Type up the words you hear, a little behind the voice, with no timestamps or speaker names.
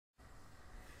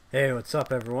Hey, what's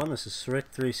up everyone? This is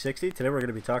Rick360. Today we're going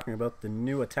to be talking about the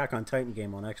new Attack on Titan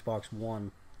game on Xbox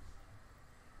One.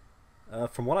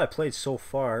 From what I played so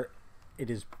far, it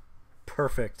is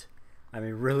perfect. I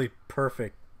mean, really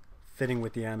perfect, fitting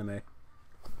with the anime.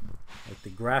 Like, the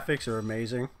graphics are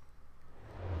amazing.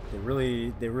 It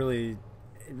really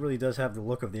does have the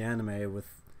look of the anime.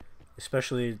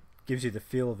 Especially gives you the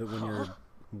feel of it when you're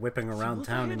whipping around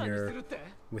town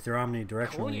with your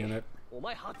omnidirectional unit.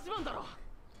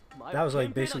 That was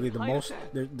like basically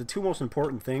the two most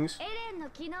important things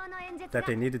that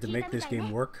they needed to make this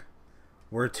game work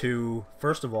were to,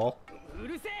 first of all,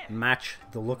 match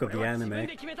the look of the anime,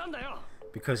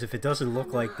 because if it doesn't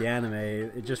look like the anime,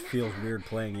 it just feels weird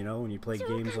playing, you know, when you play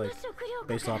games like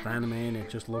based off anime and it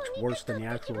just looks worse than the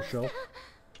actual show.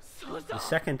 The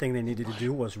second thing they needed to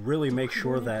do was really make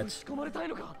sure that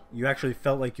you actually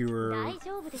felt like you were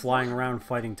flying around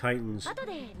fighting titans,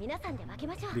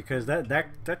 because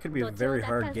that could be a very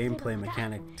hard gameplay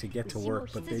mechanic to get to work,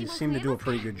 but they seem to do a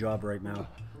pretty good job right now.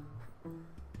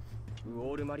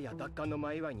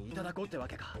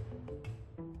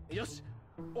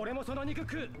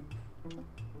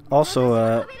 Also,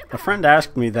 a friend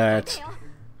asked me that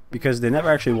because they never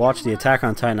actually watched the Attack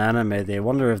on Titan anime, they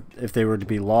wonder if they were to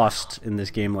be lost in this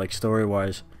game, like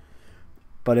story-wise.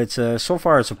 But it's so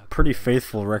far it's a pretty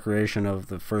faithful recreation of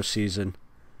the first season.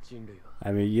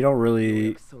 I mean, you don't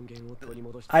really...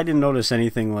 I didn't notice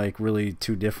anything like really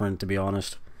too different, to be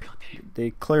honest. They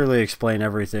clearly explain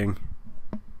everything,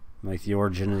 like the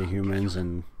origin of the humans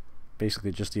and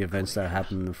basically just the events that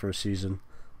happened in the first season,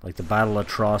 like the Battle of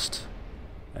Trost,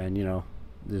 and you know,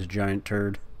 this giant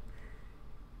turd.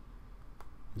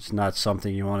 It's not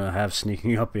something you want to have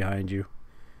sneaking up behind you,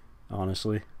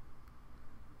 honestly.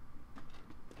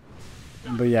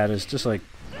 But yeah, there's just like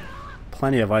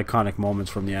plenty of iconic moments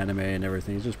from the anime and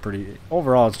everything. It's just pretty...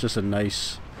 Overall, it's just a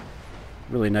nice,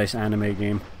 really nice anime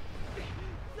game.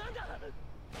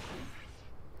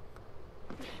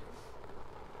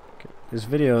 Okay. This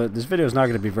video is not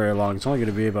going to be very long. It's only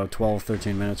going to be about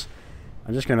 12-13 minutes.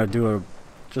 I'm just going to do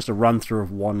a run through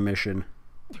of one mission,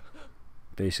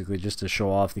 basically, just to show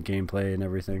off the gameplay and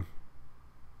everything.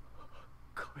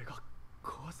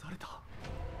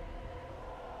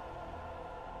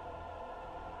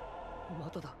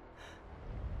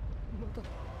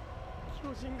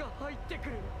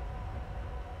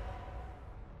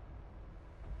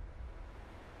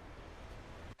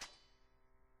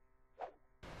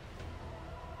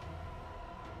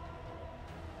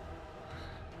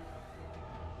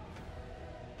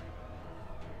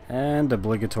 And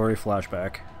obligatory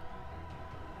flashback.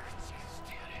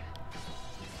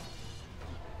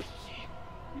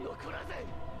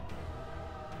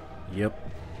 Yep.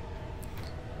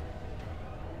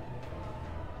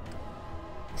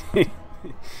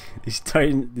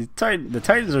 The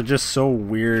Titans are just so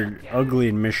weird, ugly,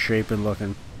 and misshapen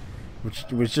looking,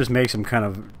 which just makes them kind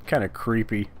of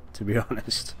creepy, to be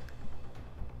honest.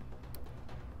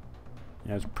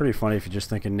 Yeah, it's pretty funny if you just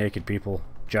think of naked people,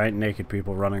 giant naked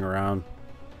people running around.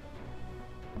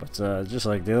 But just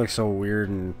like they look so weird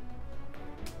and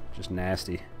just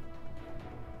nasty.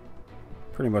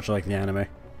 Pretty much like the anime.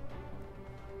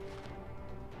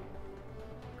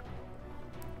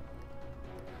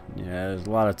 Yeah, there's a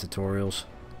lot of tutorials.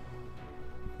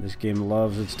 This game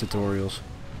loves its tutorials.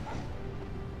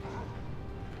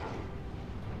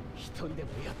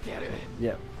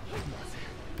 Yeah.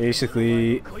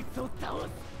 Basically,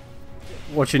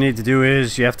 what you need to do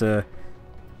is you have to...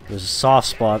 There's a soft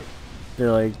spot.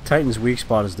 They're like... Titan's weak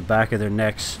spot is the back of their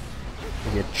necks.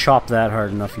 If you chop that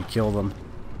hard enough, you kill them.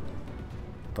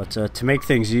 But to make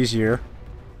things easier...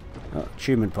 Oh,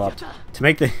 achievement popped. To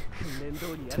make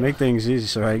things easy,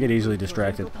 sorry, I get easily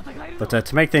distracted. But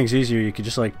to make things easier, you could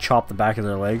just like chop the back of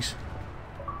their legs.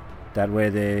 That way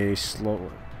they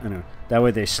slow. That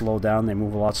way they slow down. They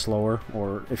move a lot slower.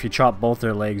 Or if you chop both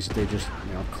their legs, they just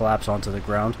collapse onto the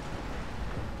ground.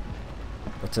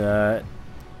 But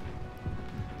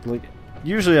like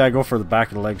usually I go for the back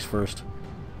of the legs first.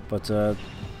 But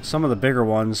some of the bigger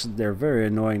ones, they're very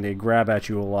annoying. They grab at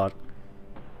you a lot.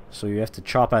 So you have to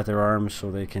chop at their arms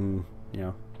so they can,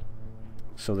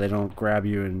 so they don't grab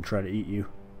you and try to eat you.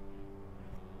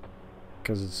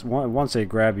 Because it's once they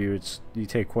grab you, you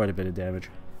take quite a bit of damage.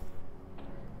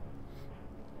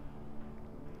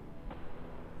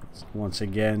 Once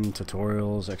again,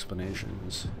 tutorials,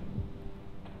 explanations.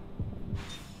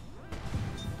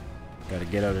 Gotta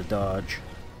get out of dodge.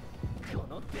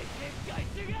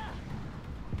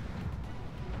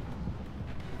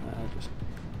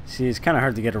 See, it's kind of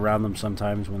hard to get around them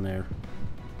sometimes when they're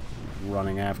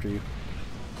running after you. You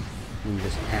can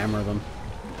just hammer them.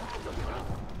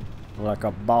 like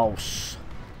a boss.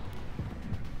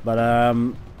 But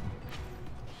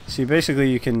see, basically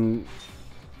you can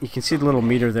see the little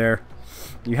meter there.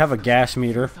 You have a gas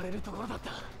meter.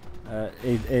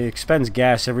 It expends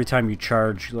gas every time you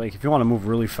charge. Like if you want to move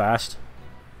really fast,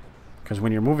 because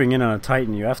when you're moving in on a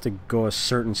Titan, you have to go a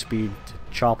certain speed to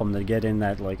chop them to get in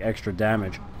that like extra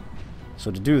damage.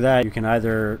 So to do that, you can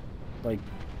either like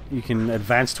you can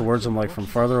advance towards them like from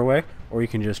farther away, or you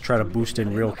can just try to boost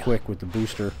in real quick with the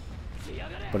booster.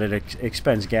 But it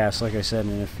expends gas, like I said,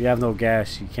 and if you have no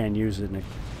gas, you can't use it, and it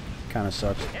kind of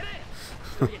sucks.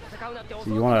 So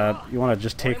you wanna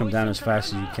just take them down as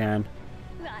fast as you can.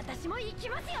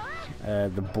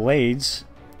 The blades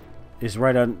is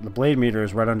right on the blade meter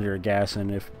is right under your gas,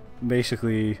 and if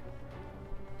basically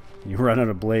you run out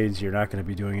of blades, you're not going to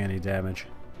be doing any damage.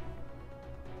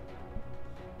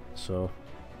 So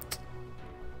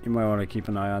you might want to keep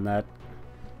an eye on that.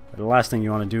 The last thing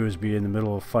you want to do is be in the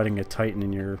middle of fighting a Titan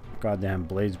and your goddamn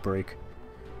blades break.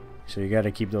 So you got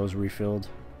to keep those refilled.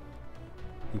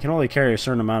 You can only carry a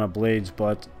certain amount of blades,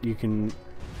 but you can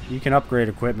upgrade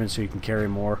equipment so you can carry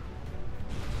more.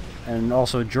 And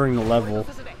also during the level,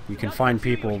 you can find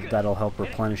people that'll help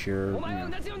replenish your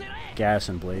gas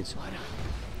and blades.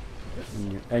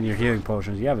 And your healing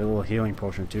potions. You have a little healing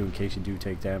potion too in case you do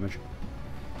take damage.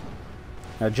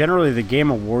 Now generally the game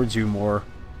awards you more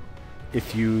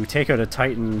if you take out a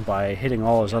Titan by hitting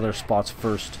all his other spots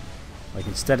first. Like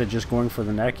instead of just going for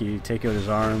the neck, you take out his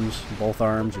arms, both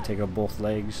arms, you take out both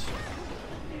legs.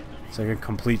 It's like a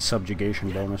complete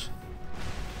subjugation bonus.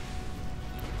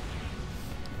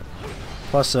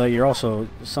 Plus, you're also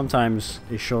sometimes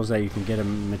it shows that you can get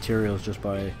him materials just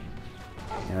by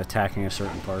attacking a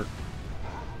certain part.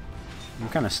 I'm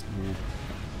kind of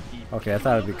okay. I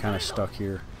thought I'd be kind of stuck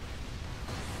here.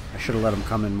 I should have let him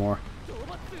come in more.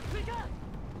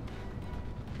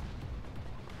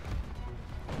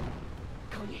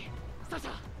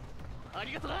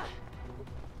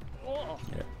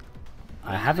 Yeah.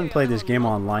 I haven't played this game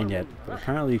online yet, but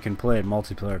apparently you can play it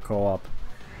multiplayer co-op.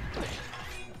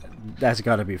 That's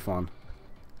got to be fun.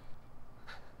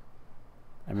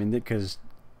 I mean, because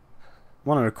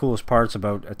one of the coolest parts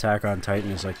about Attack on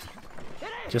Titan is like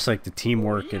just like the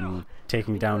teamwork and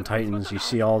taking down Titans. You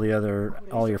see all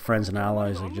your friends and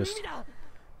allies like just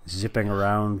zipping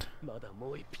around,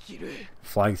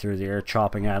 flying through the air,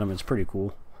 chopping at them. It's pretty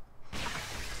cool.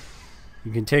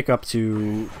 You can take up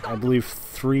to, I believe,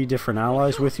 3 different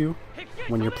allies with you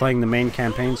when you're playing the main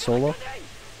campaign solo.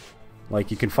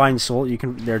 Like you can find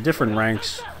there are different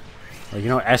ranks. Like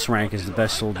S rank is the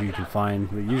best soldier you can find.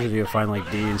 But usually you'll find like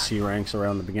D and C ranks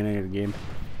around the beginning of the game.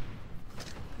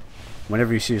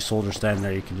 Whenever you see a soldier standing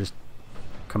there, you can just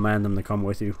command them to come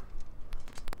with you.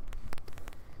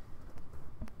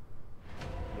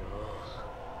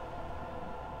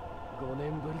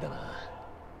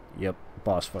 Yep,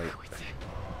 boss fight.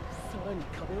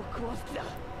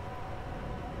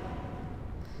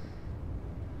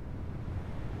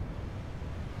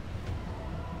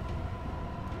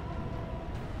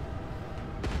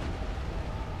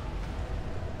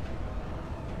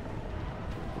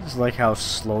 Just like how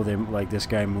slow this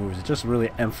guy moves. It just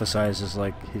really emphasizes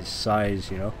like his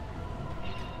size,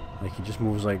 Like he just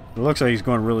moves like, it looks like he's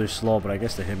going really slow, but I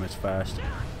guess to him it's fast.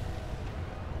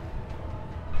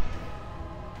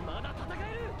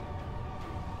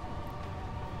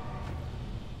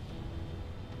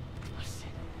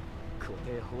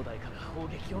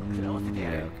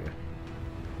 Yeah, okay.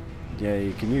 Yeah,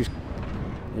 you can use.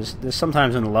 There's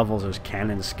sometimes in the levels there's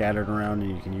cannons scattered around,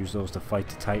 and you can use those to fight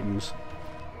the Titans.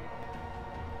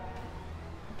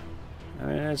 I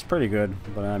mean, it's pretty good,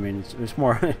 but I mean, it's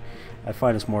more. I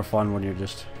find it's more fun when you're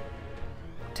just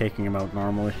taking them out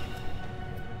normally.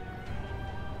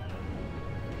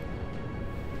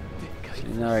 See,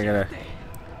 now I gotta.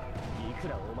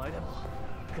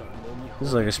 This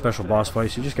is like a special boss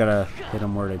fight, so you just gotta hit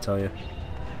them where they tell you.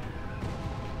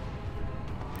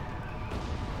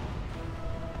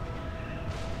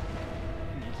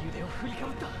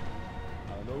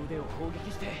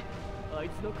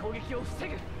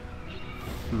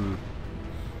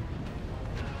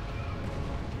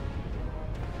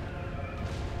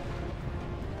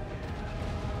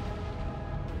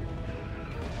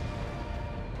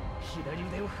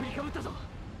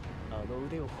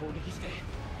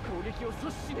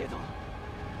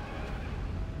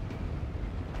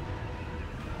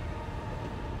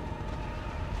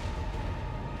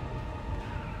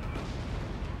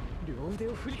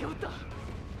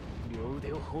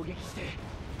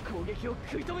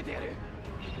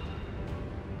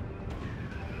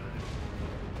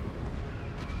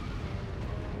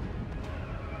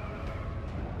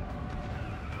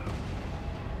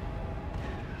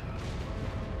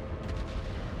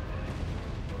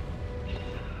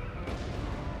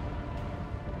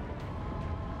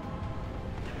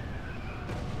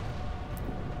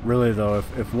 Really though,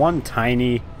 if one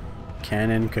tiny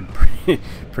cannon could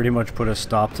pretty much put a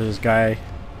stop to this guy,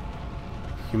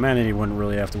 humanity wouldn't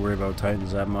really have to worry about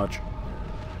Titans that much.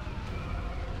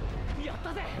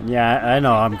 And yeah, I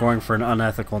know I'm going for an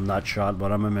unethical nut shot,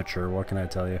 but I'm immature. What can I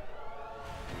tell you?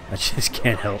 I just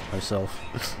can't help myself.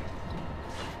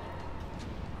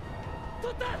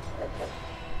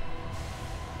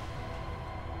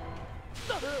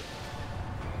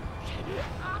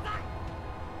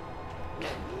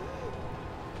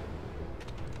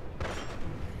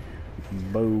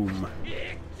 Boom.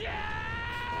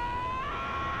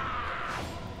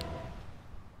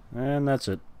 And that's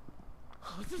it.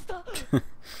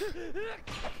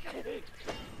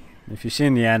 If you've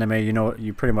seen the anime,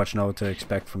 you pretty much know what to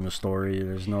expect from the story.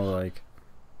 There's no like,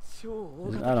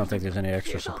 I don't think there's any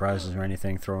extra surprises or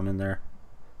anything thrown in there.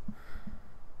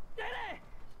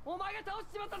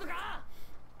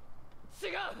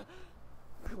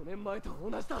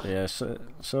 Yeah,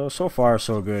 so far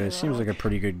so good. It seems like a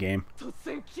pretty good game.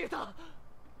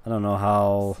 I don't know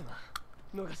how.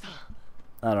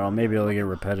 I don't know. Maybe it'll get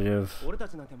repetitive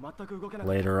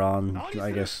later on.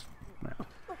 I guess.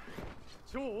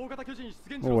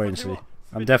 We'll wait and see.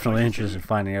 I'm definitely interested in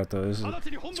finding out though.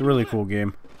 It's a really cool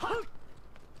game.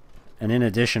 And in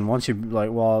addition, once you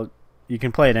well, you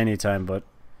can play it anytime, but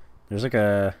there's like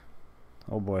a,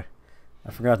 oh boy,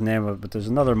 I forgot the name of it, but there's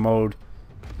another mode.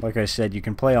 Like I said, you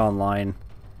can play online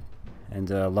and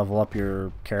level up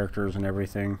your characters and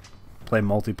everything. Play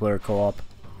multiplayer co-op.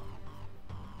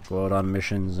 Go out on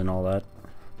missions and all that.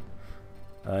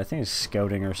 I think it's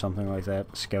scouting or something like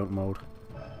that. Scout mode.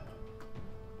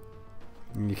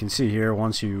 And you can see here,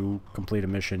 once you complete a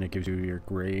mission, it gives you your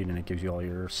grade and it gives you all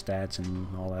your stats and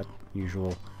all that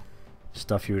usual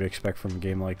stuff you would expect from a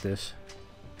game like this.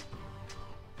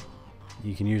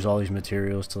 You can use all these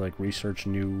materials to like research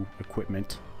new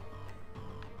equipment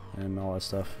and all that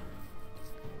stuff.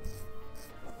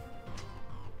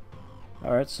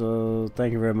 Alright, so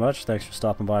thank you very much. Thanks for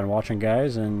stopping by and watching,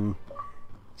 guys, and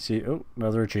see, oh,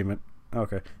 another achievement.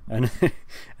 Okay. And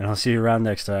and I'll see you around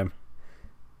next time.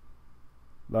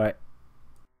 Bye.